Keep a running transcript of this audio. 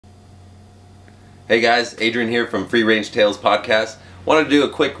Hey guys, Adrian here from Free Range Tales Podcast. Wanted to do a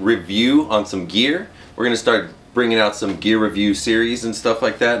quick review on some gear. We're going to start bringing out some gear review series and stuff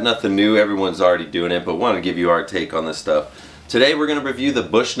like that. Nothing new, everyone's already doing it, but want to give you our take on this stuff. Today we're going to review the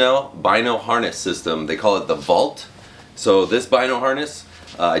Bushnell bino harness system. They call it the Vault. So this bino harness,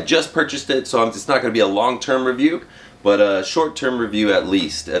 I just purchased it, so it's not going to be a long-term review, but a short-term review at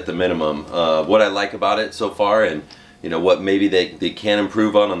least, at the minimum. What I like about it so far, and you know what maybe they can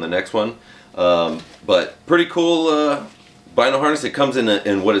improve on the next one. But pretty cool bino harness. It comes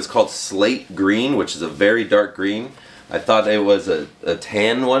in what is called slate green, which is a very dark green. I thought it was a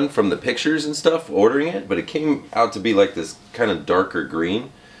tan one from the pictures and stuff ordering it, but it came out to be like this kind of darker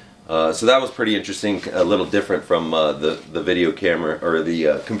green. So that was pretty interesting, a little different from the video camera or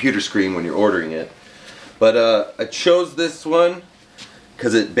the computer screen when you're ordering it. But I chose this one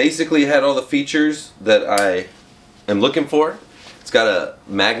because it basically had all the features that I am looking for. It's got a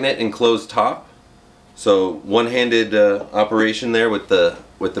magnet enclosed top, so one-handed operation there with the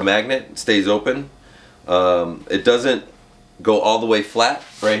magnet. It stays open. It doesn't go all the way flat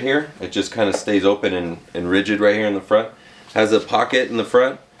right here. It just kind of stays open and rigid right here in the front. Has a pocket in the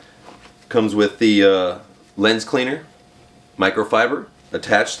front. Comes with the lens cleaner, microfiber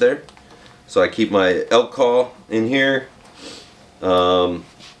attached there. So I keep my elk call in here. Of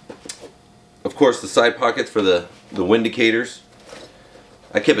course, the side pockets for the windicators.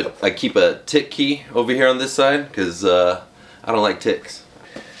 I keep a tick key over here on this side because I don't like ticks.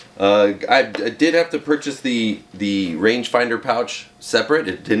 I did have to purchase the rangefinder pouch separate.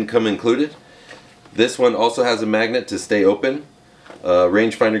 It didn't come included. This one also has a magnet to stay open.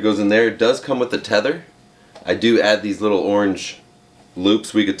 Rangefinder goes in there. It does come with a tether. I do add these little orange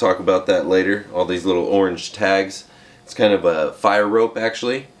loops. We could talk about that later. All these little orange tags. It's kind of a fire rope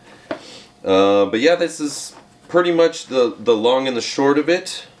actually. But yeah, this is pretty much the long and the short of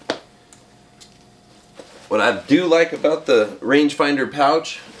it. What I do like about the rangefinder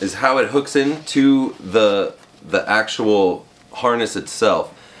pouch is how it hooks into the actual harness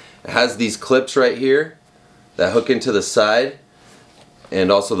itself. It has these clips right here that hook into the side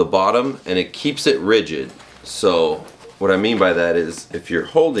and also the bottom, and it keeps it rigid. So what I mean by that is if you're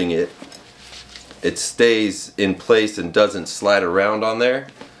holding it, it stays in place and doesn't slide around on there.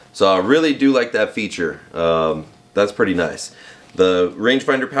 So I really do like that feature. That's pretty nice. The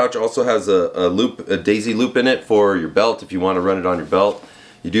rangefinder pouch also has a daisy loop in it for your belt if you want to run it on your belt.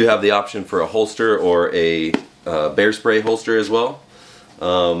 You do have the option for a holster or a bear spray holster as well.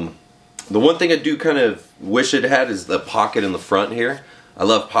 The one thing I do kind of wish it had is the pocket in the front here. I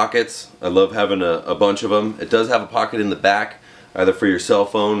love pockets. I love having a bunch of them. It does have a pocket in the back, either for your cell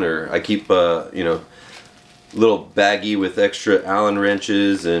phone, or I keep you know, little baggie with extra Allen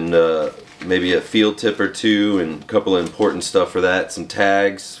wrenches and maybe a field tip or two and a couple of important stuff for that. Some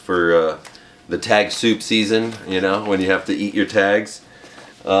tags for the tag soup season, you know, when you have to eat your tags.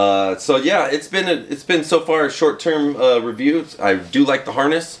 So yeah, it's been so far a short-term review. I do like the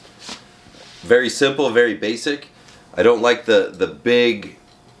harness. Very simple, very basic. I don't like the big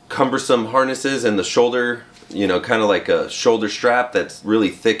cumbersome harnesses and the shoulder, you know, kind of like a shoulder strap that's really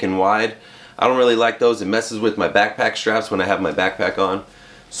thick and wide. I don't really like those. It messes with my backpack straps when I have my backpack on.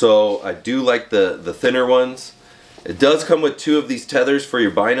 So I do like the thinner ones. It does come with two of these tethers for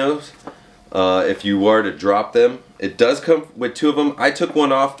your binos. If you were to drop them, it does come with two of them. I took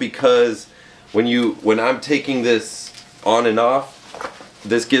one off because when I'm taking this on and off,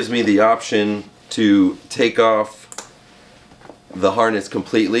 this gives me the option to take off the harness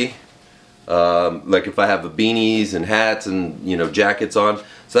completely. Like if I have the beanies and hats and, you know, jackets on.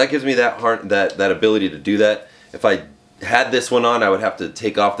 So that gives me that ability to do that. If I had this one on, I would have to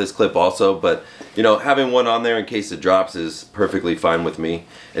take off this clip also, but you know, having one on there in case it drops is perfectly fine with me.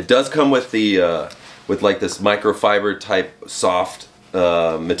 It does come with the with like this microfiber type soft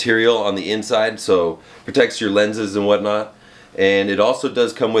material on the inside, so protects your lenses and whatnot. And it also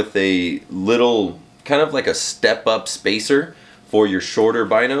does come with a little kind of like a step-up spacer for your shorter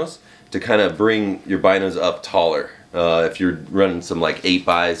binos to kind of bring your binos up taller if you're running some like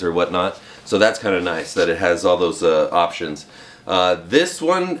 8x or whatnot. So that's kind of nice that it has all those options. This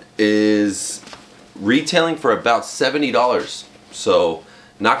one is retailing for about $70, so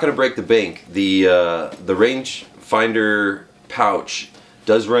not going to break the bank. The rangefinder pouch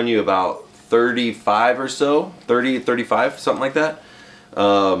does run you about 35 or so, 30, 35, something like that.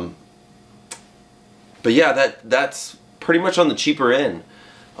 But yeah, that's pretty much on the cheaper end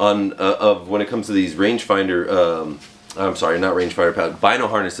of when it comes to these rangefinder. I'm sorry, not rangefinder pouch, bino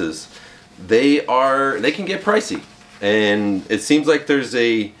harnesses. They can get pricey, and it seems like there's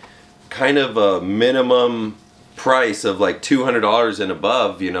a kind of a minimum price of like $200 and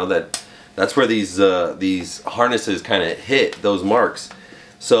above, you know, that That's where these harnesses kind of hit those marks.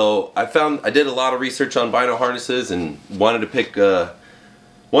 So I did a lot of research on bino harnesses and wanted to pick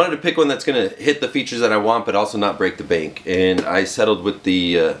one that's gonna hit the features that I want, but also not break the bank. And I settled with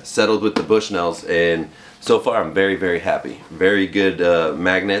the Bushnells, and so far I'm very, very happy. Very good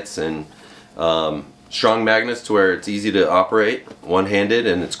magnets, and strong magnets to where it's easy to operate one-handed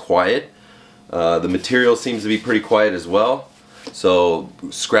and it's quiet. The material seems to be pretty quiet as well. So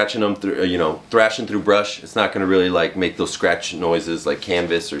scratching them through, you know, thrashing through brush, it's not going to really like make those scratch noises like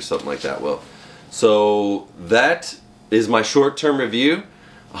canvas or something like that will. So that is my short-term review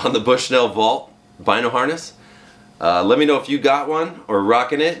on the Bushnell Vault bino harness. Let me know if you got one or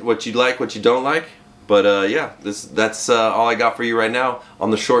rocking it, what you like, what you don't like. But yeah, that's all I got for you right now on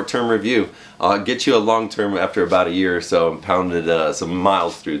the short-term review. I'll get you a long-term after about a year or so and pounded some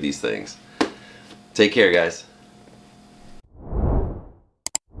miles through these things. Take care, guys.